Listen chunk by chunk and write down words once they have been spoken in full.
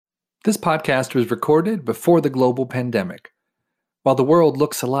This podcast was recorded before the global pandemic. While the world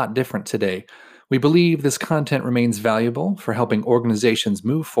looks a lot different today, we believe this content remains valuable for helping organizations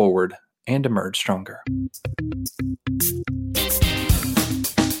move forward and emerge stronger.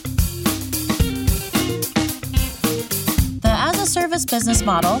 The as-a-service business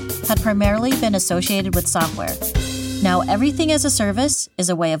model had primarily been associated with software. Now everything as a service is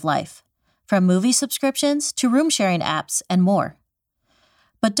a way of life, from movie subscriptions to room-sharing apps and more.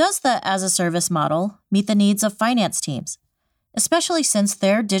 But does the as-a-service model meet the needs of finance teams, especially since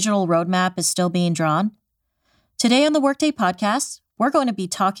their digital roadmap is still being drawn? Today on the Workday podcast, we're going to be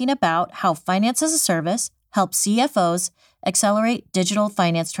talking about how finance as a service helps CFOs accelerate digital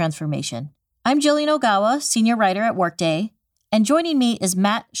finance transformation. I'm Jillian Ogawa, senior writer at Workday, and joining me is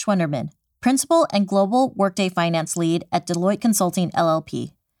Matt Schwenderman, principal and global Workday finance lead at Deloitte Consulting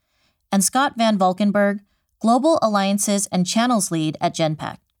LLP, and Scott Van Valkenburg, Global Alliances and Channels Lead at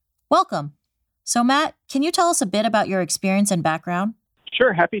Genpact. Welcome. So Matt, can you tell us a bit about your experience and background?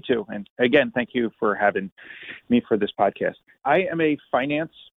 Sure, happy to. And again, thank you for having me for this podcast. I am a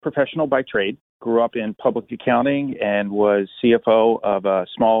finance professional by trade, grew up in public accounting and was CFO of a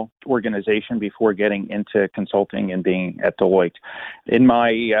small organization before getting into consulting and being at Deloitte. In my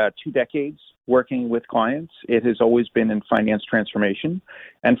 2 decades working with clients, it has always been in finance transformation.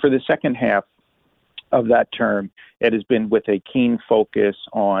 And for the second half of that term, it has been with a keen focus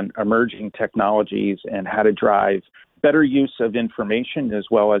on emerging technologies and how to drive better use of information, as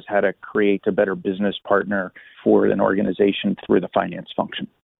well as how to create a better business partner for an organization through the finance function.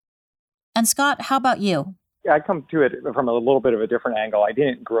 And Scott, how about you? I come to it from a little bit of a different angle. I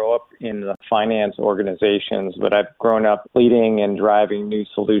didn't grow up in the finance organizations, but I've grown up leading and driving new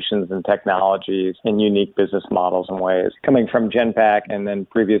solutions and technologies and unique business models and ways. Coming from Genpact and then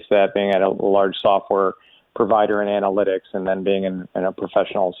previous to that being at a large software provider in analytics and then being in a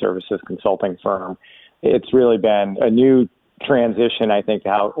professional services consulting firm, it's really been a new transition, I think, to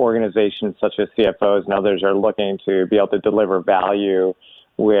how organizations such as CFOs and others are looking to be able to deliver value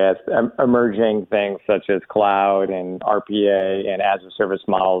with emerging things such as cloud and RPA and as-a-service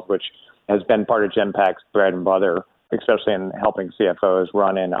models, which has been part of Genpact's bread and butter, especially in helping CFOs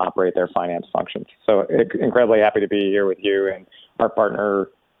run and operate their finance functions. So incredibly happy to be here with you and our partner,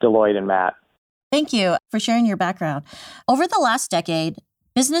 Deloitte and Matt. Thank you for sharing your background. Over the last decade,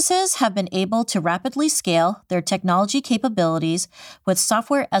 businesses have been able to rapidly scale their technology capabilities with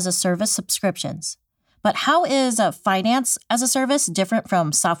software as a service subscriptions. But how is finance as a service different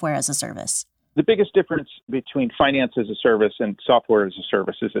from software as a service? The biggest difference between finance as a service and software as a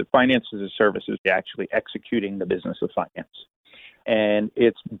service is that finance as a service is actually executing the business of finance. And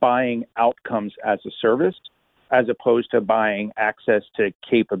it's buying outcomes as a service, as opposed to buying access to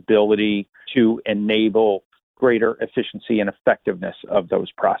capability to enable greater efficiency and effectiveness of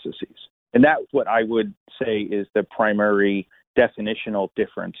those processes. And that's what I would say is the primary definitional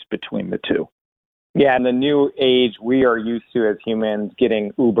difference between the two. Yeah, in the new age, we are used to, as humans,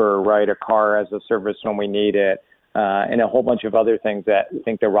 getting Uber, right, a car as a service when we need it, and a whole bunch of other things that I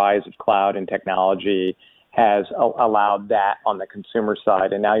think the rise of cloud and technology has allowed that on the consumer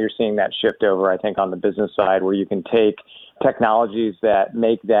side. And now you're seeing that shift over, I think, on the business side, where you can take technologies that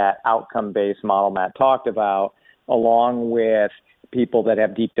make that outcome-based model Matt talked about, along with people that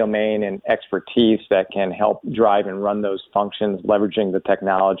have deep domain and expertise that can help drive and run those functions, leveraging the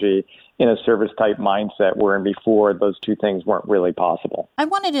technology in a service type mindset, wherein before those two things weren't really possible. I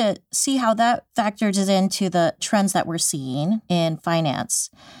wanted to see how that factors into the trends that we're seeing in finance.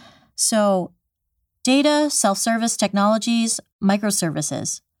 So data, self-service technologies,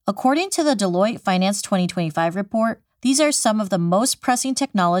 microservices. According to the Deloitte Finance 2025 report, these are some of the most pressing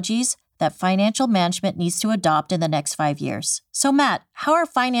technologies that financial management needs to adopt in the next 5 years. So Matt, how are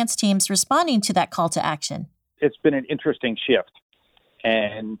finance teams responding to that call to action? It's been an interesting shift.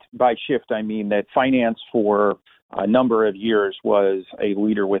 And by shift, I mean that finance for a number of years was a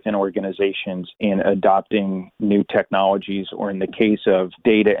leader within organizations in adopting new technologies, or in the case of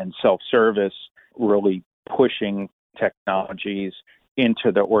data and self-service, really pushing technologies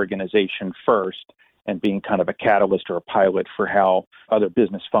into the organization first and being kind of a catalyst or a pilot for how other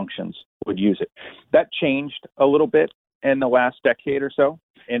business functions would use it. That changed a little bit in the last decade or so,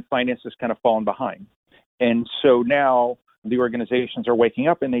 and finance has kind of fallen behind. And so now the organizations are waking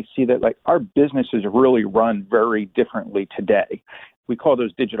up and they see that our businesses really run very differently today. We call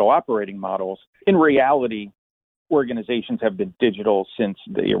those digital operating models. In reality, organizations have been digital since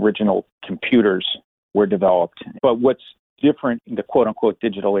the original computers were developed. But what's different in the quote unquote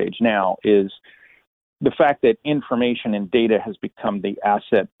digital age now is the fact that information and data has become the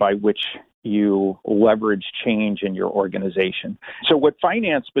asset by which you leverage change in your organization. So what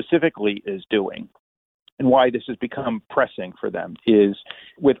finance specifically is doing, and why this has become pressing for them, is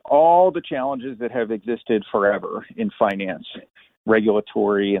with all the challenges that have existed forever in finance,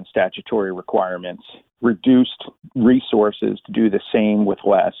 regulatory and statutory requirements, reduced resources to do the same with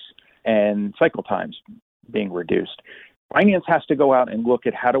less, and cycle times being reduced. Finance has to go out and look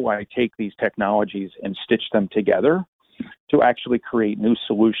at how do I take these technologies and stitch them together to actually create new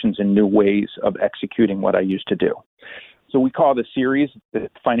solutions and new ways of executing what I used to do. So we call the series that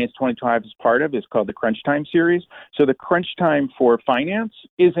Finance 2025 is part of is called the Crunch Time series. So the Crunch Time for finance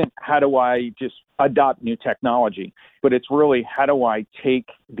isn't how do I just adopt new technology, but it's really how do I take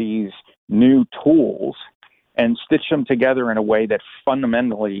these new tools and stitch them together in a way that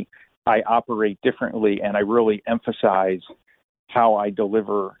fundamentally I operate differently and I really emphasize how I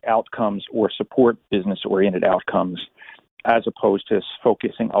deliver outcomes or support business-oriented outcomes as opposed to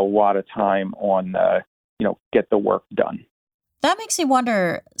focusing a lot of time on get the work done. That makes me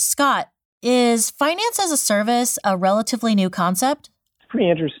wonder, Scott, is finance as a service a relatively new concept? Pretty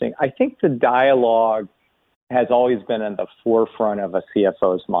interesting. I think the dialogue has always been at the forefront of a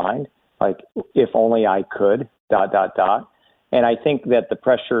CFO's mind, like, if only I could, ... And I think that the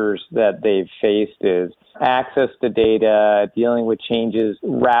pressures that they've faced is access to data, dealing with changes,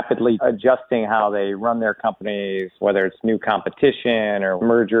 rapidly adjusting how they run their companies, whether it's new competition or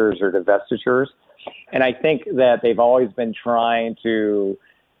mergers or divestitures. And I think that they've always been trying to,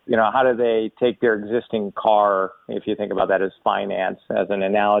 how do they take their existing car, if you think about that as finance, as an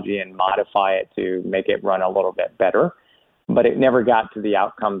analogy, and modify it to make it run a little bit better. But it never got to the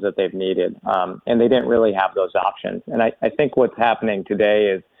outcomes that they've needed. And they didn't really have those options. And I think what's happening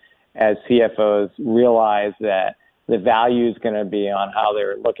today is as CFOs realize that the value is going to be on how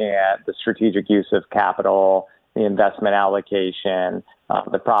they're looking at the strategic use of capital, the investment allocation,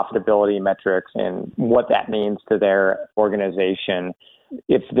 the profitability metrics, and what that means to their organization.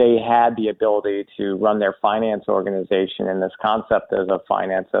 If they had the ability to run their finance organization in this concept as a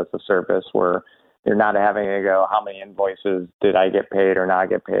finance as a service where they're not having to go, how many invoices did I get paid or not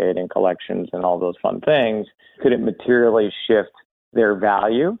get paid, in collections and all those fun things, could it materially shift their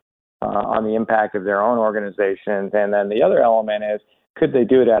value on the impact of their own organizations? And then the other element is, could they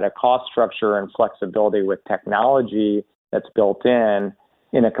do it at a cost structure and flexibility with technology that's built in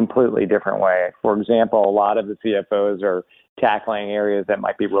a completely different way? For example, a lot of the CFOs are tackling areas that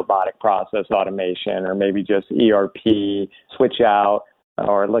might be robotic process automation or maybe just ERP switch out,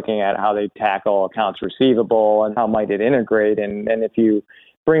 or looking at how they tackle accounts receivable and how might it integrate. And if you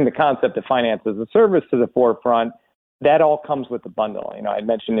bring the concept of finance as a service to the forefront, that all comes with the bundle. I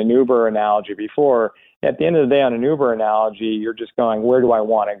mentioned an Uber analogy before. At the end of the day, on an Uber analogy, you're just going, where do I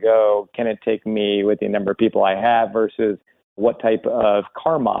want to go? Can it take me with the number of people I have versus what type of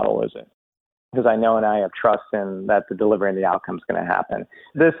car model is it? Because I know and I have trust in that the delivery and the outcome is going to happen.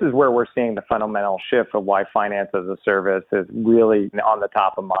 This is where we're seeing the fundamental shift of why finance as a service is really on the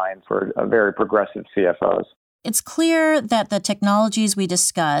top of mind for very progressive CFOs. It's clear that the technologies we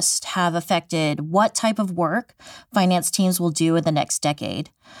discussed have affected what type of work finance teams will do in the next decade.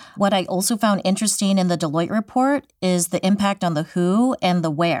 What I also found interesting in the Deloitte report is the impact on the who and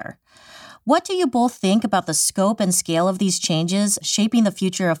the where. What do you both think about the scope and scale of these changes shaping the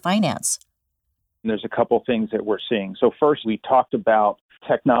future of finance? There's a couple things that we're seeing. So first, we talked about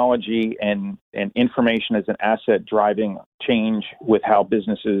technology and information as an asset driving change with how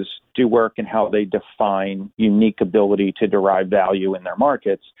businesses do work and how they define unique ability to derive value in their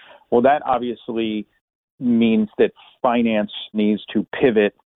markets. Well, that obviously means that finance needs to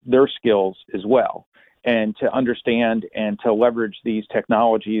pivot their skills as well, and to understand and to leverage these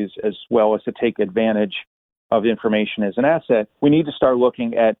technologies as well as to take advantage of information as an asset. We need to start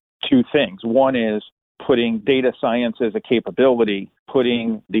looking at two things. One is putting data science as a capability,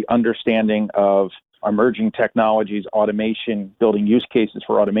 putting the understanding of emerging technologies, automation, building use cases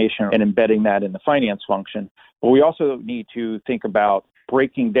for automation, and embedding that in the finance function. But we also need to think about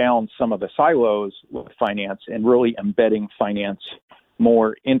breaking down some of the silos with finance and really embedding finance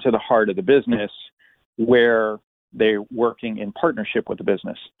more into the heart of the business where they're working in partnership with the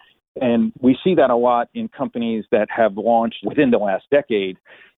business. And we see that a lot in companies that have launched within the last decade.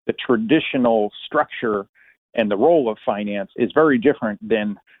 The traditional structure and the role of finance is very different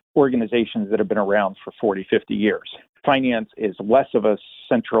than organizations that have been around for 40, 50 years. Finance is less of a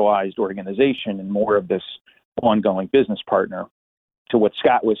centralized organization and more of this ongoing business partner. To what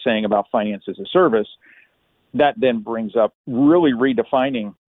Scott was saying about finance as a service, that then brings up really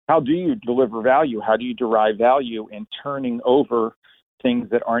redefining how do you deliver value? How do you derive value in turning over things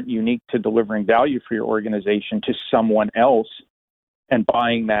that aren't unique to delivering value for your organization to someone else and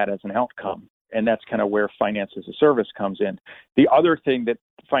buying that as an outcome. And that's kind of where finance as a service comes in. The other thing that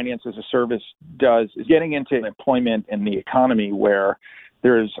finance as a service does is getting into employment in the economy where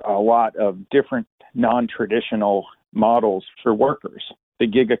there's a lot of different non-traditional models for workers. The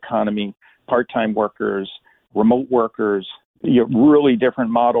gig economy, part-time workers, remote workers, really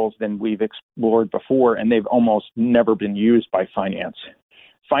different models than we've explored before, and they've almost never been used by finance.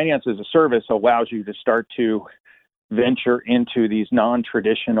 Finance as a service allows you to start to venture into these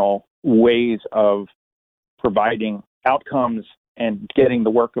non-traditional ways of providing outcomes and getting the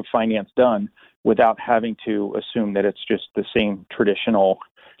work of finance done without having to assume that it's just the same traditional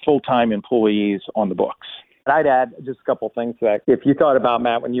full-time employees on the books. I'd add just a couple things to that. If you thought about,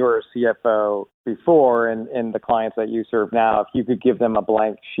 Matt, when you were a CFO before and the clients that you serve now, if you could give them a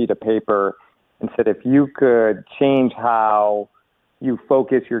blank sheet of paper and said, if you could change how you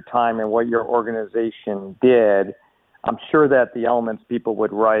focus your time and what your organization did, I'm sure that the elements people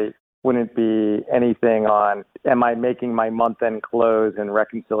would write wouldn't be anything on, am I making my month-end close and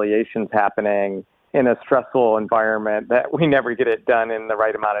reconciliations happening in a stressful environment that we never get it done in the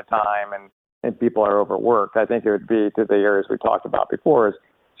right amount of time and people are overworked. I think it would be to the areas we talked about before is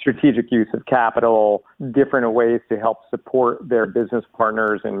strategic use of capital, different ways to help support their business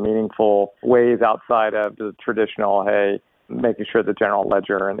partners in meaningful ways outside of the traditional, making sure the general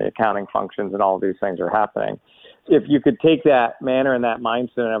ledger and the accounting functions and all of these things are happening. If you could take that manner and that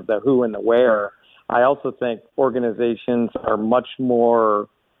mindset of the who and the where, I also think organizations are much more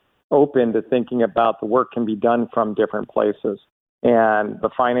open to thinking about the work can be done from different places. And the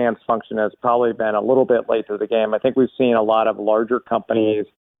finance function has probably been a little bit late to the game. I think we've seen a lot of larger companies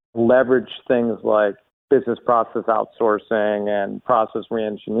leverage things like business process outsourcing and process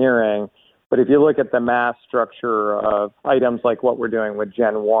reengineering. But if you look at the mass structure of items like what we're doing with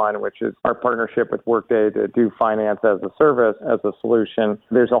Gen 1, which is our partnership with Workday to do finance as a service, as a solution,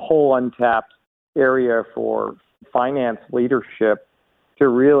 there's a whole untapped area for finance leadership to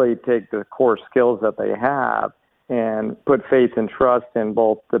really take the core skills that they have and put faith and trust in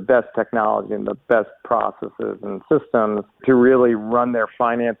both the best technology and the best processes and systems to really run their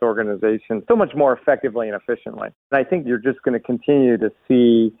finance organization so much more effectively and efficiently. And I think you're just going to continue to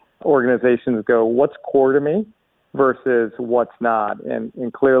see organizations go, what's core to me versus what's not? And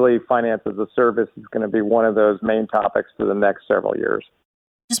clearly, finance as a service is going to be one of those main topics for the next several years.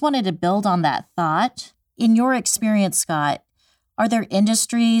 Just wanted to build on that thought. In your experience, Scott, are there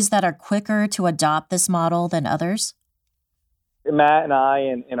industries that are quicker to adopt this model than others? Matt and I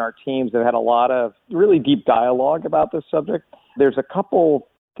and our teams have had a lot of really deep dialogue about this subject. There's a couple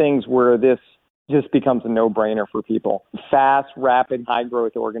things where this just becomes a no-brainer for people. Fast, rapid,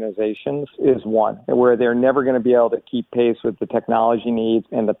 high-growth organizations is one, where they're never going to be able to keep pace with the technology needs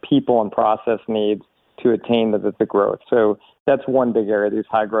and the people and process needs to attain the growth. So that's one big area, these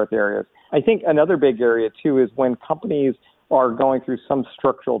high-growth areas. I think another big area, too, is when companies are going through some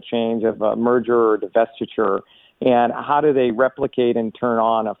structural change of a merger or divestiture, and how do they replicate and turn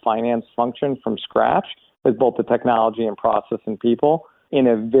on a finance function from scratch with both the technology and process and people in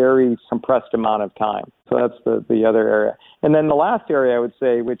a very compressed amount of time. So that's the other area. And then the last area I would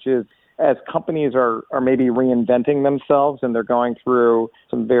say, which is as companies are maybe reinventing themselves and they're going through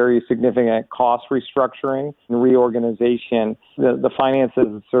some very significant cost restructuring and reorganization, the finance as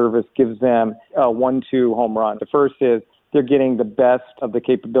a service gives them a 1-2 home run. The first is they're getting the best of the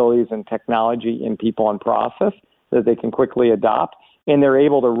capabilities and technology in people and process that they can quickly adopt, and they're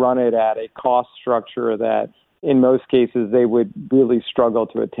able to run it at a cost structure that in most cases, they would really struggle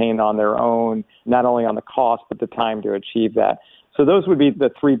to attain on their own, not only on the cost, but the time to achieve that. So those would be the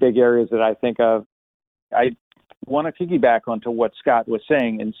three big areas that I think of. I want to piggyback onto what Scott was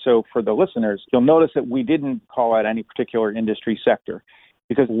saying. And so for the listeners, you'll notice that we didn't call out any particular industry sector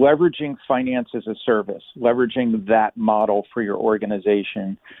because leveraging finance as a service, leveraging that model for your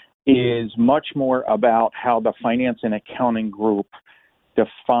organization is much more about how the finance and accounting group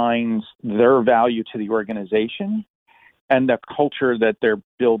defines their value to the organization and the culture that they're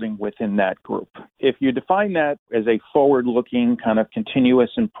building within that group. If you define that as a forward-looking kind of continuous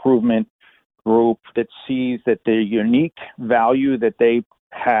improvement group that sees that the unique value that they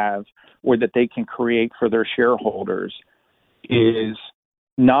have or that they can create for their shareholders is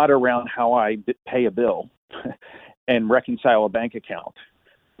not around how I pay a bill and reconcile a bank account,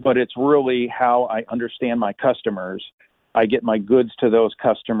 but it's really how I understand my customers. I get my goods to those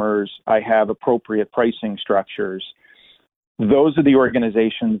customers. I have appropriate pricing structures. Those are the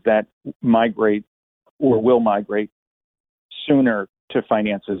organizations that migrate or will migrate sooner to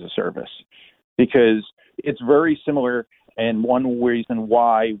finance as a service because it's very similar. And one reason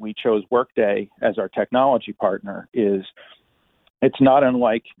why we chose Workday as our technology partner is It's not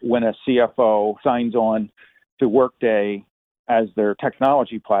unlike when a CFO signs on to Workday as their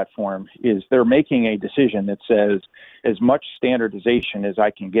technology platform, is they're making a decision that says as much standardization as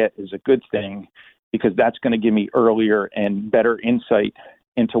I can get is a good thing, because that's going to give me earlier and better insight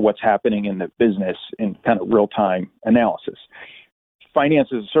into what's happening in the business in kind of real-time analysis. Finance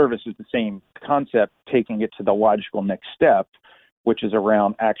as a service is the same concept, taking it to the logical next step, which is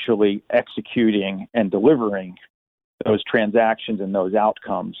around actually executing and delivering those transactions and those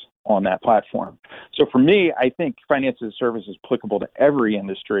outcomes on that platform. So for me, I think finance as a service is applicable to every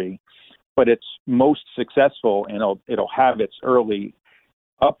industry, but it's most successful and it'll have its early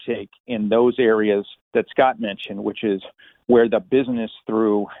uptake in those areas that Scott mentioned, which is where the business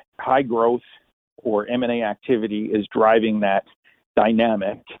through high growth or M&A activity is driving that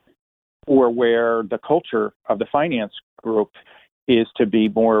dynamic, or where the culture of the finance group is to be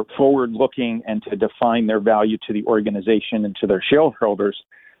more forward-looking and to define their value to the organization and to their shareholders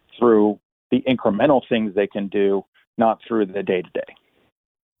through the incremental things they can do, not through the day-to-day.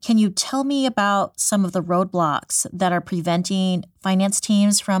 Can you tell me about some of the roadblocks that are preventing finance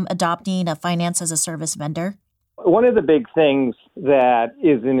teams from adopting a finance as a service vendor? One of the big things that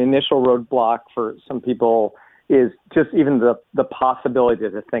is an initial roadblock for some people is just even the possibility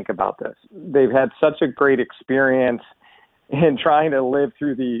to think about this. They've had such a great experience in trying to live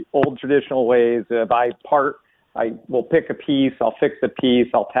through the old traditional ways of I will pick a piece, I'll fix a piece,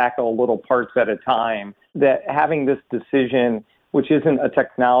 I'll tackle little parts at a time, that having this decision, which isn't a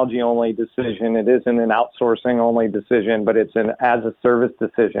technology-only decision, it isn't an outsourcing-only decision, but it's an as-a-service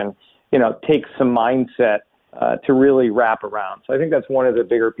decision, takes some mindset to really wrap around. So I think that's one of the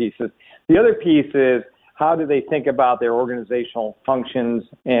bigger pieces. The other piece is, how do they think about their organizational functions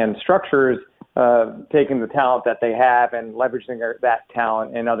and structures, taking the talent that they have and leveraging that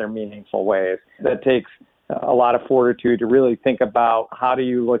talent in other meaningful ways? That takes a lot of fortitude to really think about how do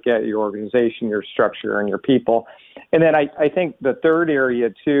you look at your organization, your structure, and your people. And then I think the third area,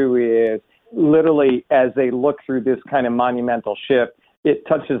 too, is literally as they look through this kind of monumental shift, it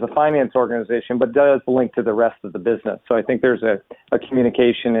touches the finance organization, but does link to the rest of the business. So I think there's a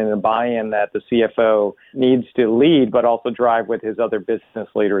communication and a buy-in that the CFO needs to lead, but also drive with his other business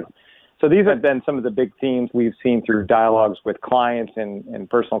leaders. So these have been some of the big themes we've seen through dialogues with clients and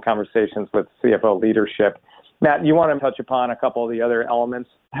personal conversations with CFO leadership. Matt, you want to touch upon a couple of the other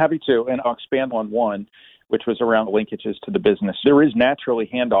elements? Happy to, and I'll expand on one, which was around linkages to the business. There is naturally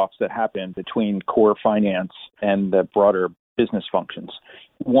handoffs that happen between core finance and the broader business functions.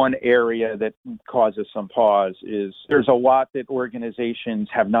 One area that causes some pause is there's a lot that organizations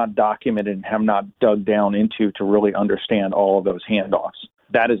have not documented and have not dug down into to really understand all of those handoffs.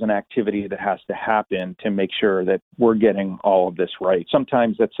 That is an activity that has to happen to make sure that we're getting all of this right.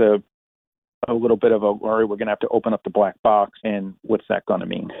 Sometimes that's a little bit of a worry. We're going to have to open up the black box, and what's that going to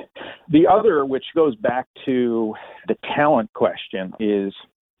mean? The other, which goes back to the talent question, is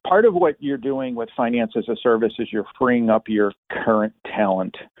part of what you're doing with finance as a service is you're freeing up your current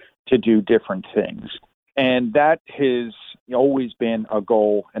talent to do different things. And that has always been a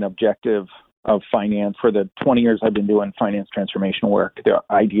goal and objective of finance. For the 20 years I've been doing finance transformation work, the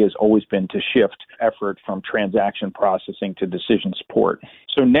idea has always been to shift effort from transaction processing to decision support.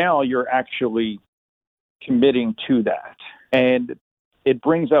 So now you're actually committing to that. And it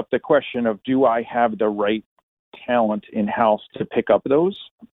brings up the question of, do I have the right talent in-house to pick up those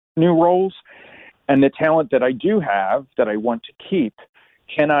new roles? And the talent that I do have that I want to keep,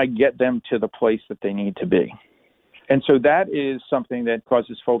 can I get them to the place that they need to be? And so that is something that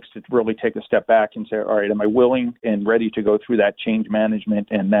causes folks to really take a step back and say, all right, am I willing and ready to go through that change management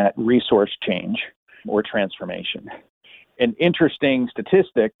and that resource change or transformation? An interesting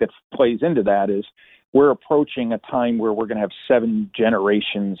statistic that plays into that is we're approaching a time where we're going to have 7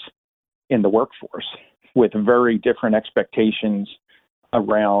 generations in the workforce with very different expectations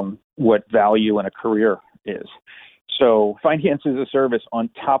around what value in a career is. So finance as a service, on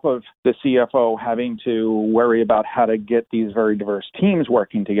top of the CFO having to worry about how to get these very diverse teams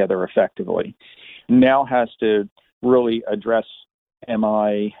working together effectively, now has to really address, am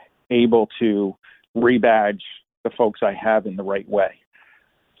I able to rebadge the folks I have in the right way?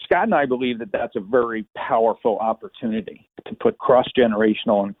 Scott and I believe that that's a very powerful opportunity to put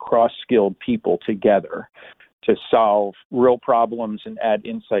cross-generational and cross-skilled people together to solve real problems and add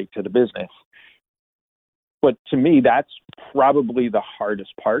insight to the business. But to me, that's probably the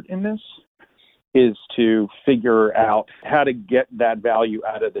hardest part in this, is to figure out how to get that value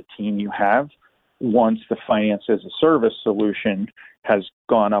out of the team you have once the finance as a service solution has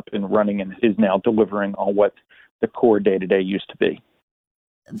gone up and running and is now delivering on what the core day-to-day used to be.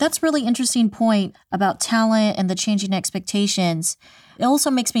 That's a really interesting point about talent and the changing expectations. It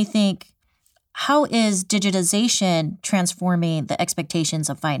also makes me think, how is digitization transforming the expectations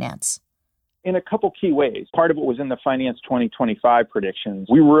of finance? In a couple key ways. Part of it was in the Finance 2025 predictions.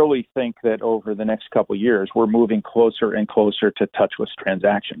 We really think that over the next couple years, we're moving closer and closer to touchless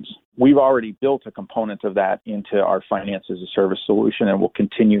transactions. We've already built a component of that into our Finance as a Service solution, and we'll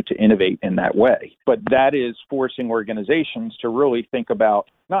continue to innovate in that way. But that is forcing organizations to really think about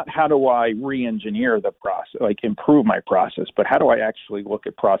not how do I re-engineer the process, like improve my process, but how do I actually look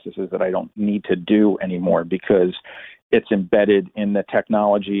at processes that I don't need to do anymore because it's embedded in the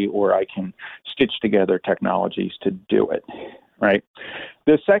technology, or I can stitch together technologies to do it, right?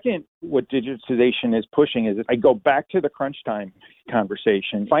 The second, what digitization is pushing is, I go back to the crunch time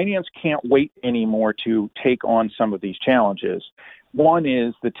conversation. Finance can't wait anymore to take on some of these challenges. One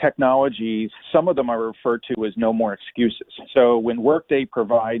is the technologies, some of them are referred to as no more excuses. So when Workday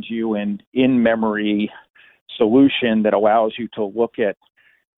provides you an in-memory solution that allows you to look at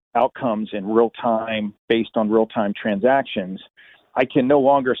outcomes in real time based on real time transactions, I can no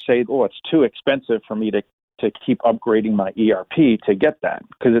longer say, oh, it's too expensive for me to keep upgrading my ERP to get that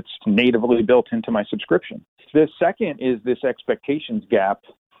because it's natively built into my subscription. The second is this expectations gap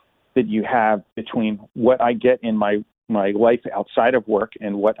that you have between what I get in my life outside of work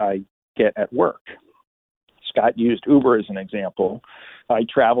and what I get at work. Scott used Uber as an example. I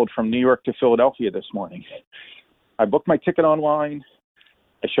traveled from New York to Philadelphia this morning. I booked my ticket online.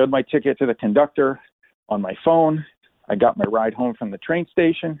 I showed my ticket to the conductor on my phone. I got my ride home from the train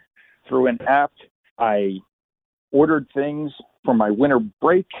station through an app. I ordered things for my winter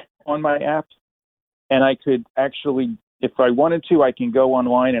break on my app. And I could actually, if I wanted to, I can go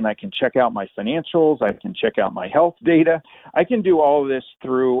online and I can check out my financials. I can check out my health data. I can do all of this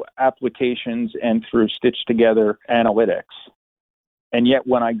through applications and through stitched together analytics. And yet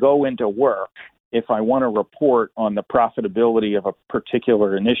when I go into work, if I want to report on the profitability of a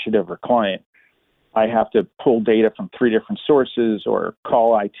particular initiative or client, I have to pull data from 3 different sources or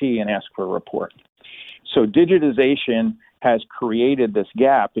call IT and ask for a report. So digitization has created this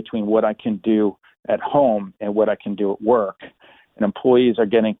gap between what I can do at home and what I can do at work. And employees are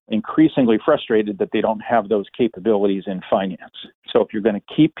getting increasingly frustrated that they don't have those capabilities in finance. So if you're going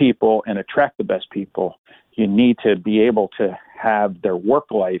to keep people and attract the best people, you need to be able to have their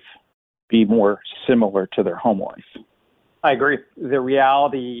work life be more similar to their home life. I agree. The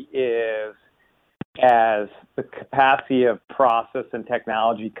reality is, as the capacity of process and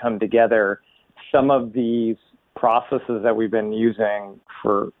technology come together, some of these processes that we've been using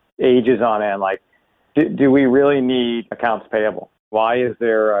for ages on end, like, do we really need accounts payable? Why is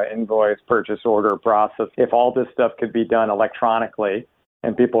there an invoice purchase order process? If all this stuff could be done electronically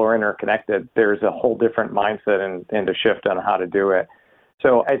and people are interconnected, there's a whole different mindset and a shift on how to do it.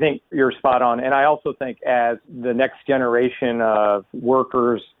 So I think you're spot on. And I also think as the next generation of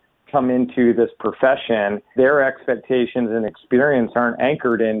workers come into this profession, their expectations and experience aren't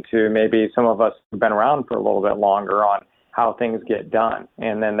anchored into maybe some of us who've been around for a little bit longer on how things get done.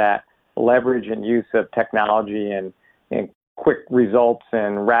 And then that leverage and use of technology and quick results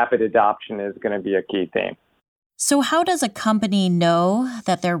and rapid adoption is going to be a key theme. So how does a company know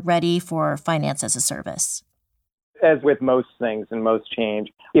that they're ready for finance as a service? As with most things and most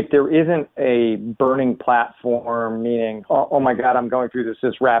change, if there isn't a burning platform, meaning, oh my God, I'm going through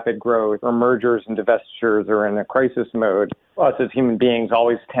this rapid growth, or mergers and divestitures are in a crisis mode, us as human beings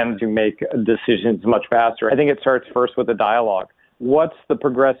always tend to make decisions much faster. I think it starts first with a dialogue. What's the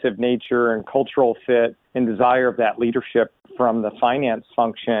progressive nature and cultural fit and desire of that leadership from the finance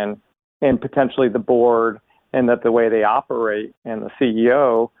function and potentially the board and that the way they operate and the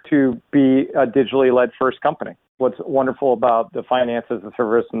CEO to be a digitally led first company? What's wonderful about the Finance as a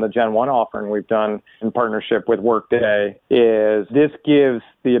Service and the Gen 1 offering we've done in partnership with Workday is this gives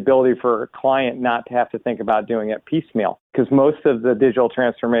the ability for a client not to have to think about doing it piecemeal. Because most of the digital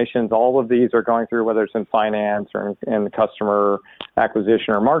transformations, all of these are going through, whether it's in finance or in customer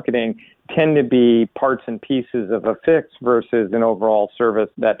acquisition or marketing, tend to be parts and pieces of a fix versus an overall service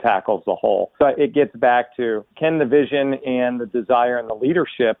that tackles the whole. So it gets back to, can the vision and the desire and the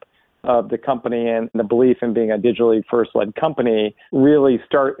leadership of the company and the belief in being a digitally first-led company really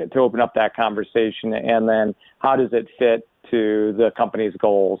start to open up that conversation? And then how does it fit to the company's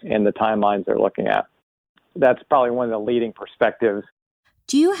goals and the timelines they're looking at? That's probably one of the leading perspectives.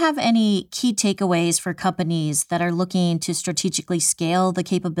 Do you have any key takeaways for companies that are looking to strategically scale the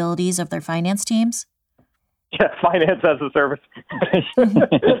capabilities of their finance teams? Yeah, finance as a service.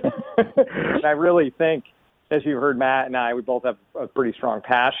 I really think as you heard Matt and I, we both have a pretty strong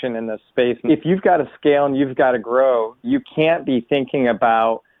passion in this space. If you've got to scale and you've got to grow, you can't be thinking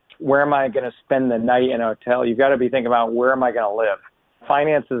about where am I going to spend the night in a hotel. You've got to be thinking about where am I going to live.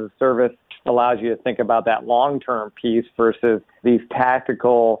 Finance as a service allows you to think about that long-term piece versus these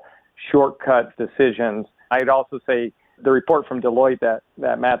tactical shortcut decisions. I'd also say the report from Deloitte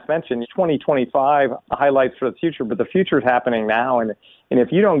that Matt's mentioned, 2025 highlights for the future, but the future is happening now. And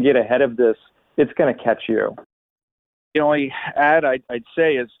if you don't get ahead of this, it's going to catch you. The only add I'd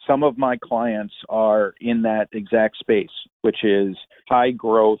say is some of my clients are in that exact space, which is high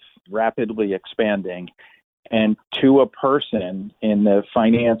growth, rapidly expanding. And to a person in the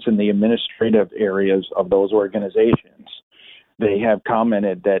finance and the administrative areas of those organizations, they have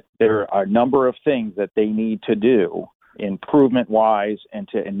commented that there are a number of things that they need to do improvement-wise and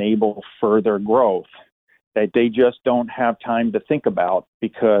to enable further growth that they just don't have time to think about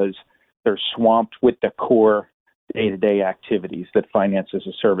because they're swamped with the core day-to-day activities that finance as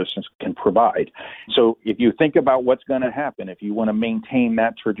a service can provide. So if you think about what's going to happen, if you want to maintain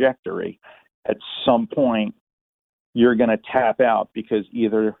that trajectory, at some point you're going to tap out because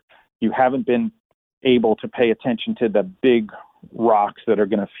either you haven't been able to pay attention to the big rocks that are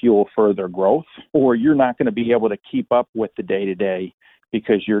going to fuel further growth, or you're not going to be able to keep up with the day-to-day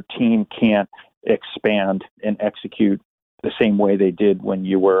because your team can't expand and execute the same way they did when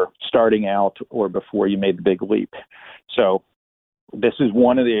you were starting out or before you made the big leap. So this is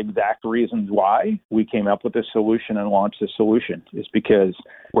one of the exact reasons why we came up with this solution and launched this solution, is because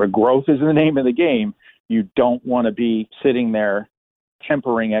where growth is the name of the game, you don't want to be sitting there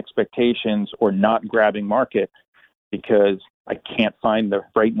tempering expectations or not grabbing market because I can't find the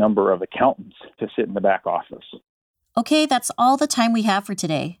right number of accountants to sit in the back office. Okay, that's all the time we have for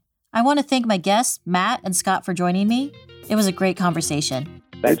today. I want to thank my guests, Matt and Scott, for joining me. It was a great conversation.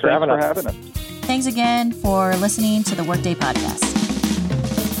 Thanks for having us. Thanks again for listening to the Workday Podcast.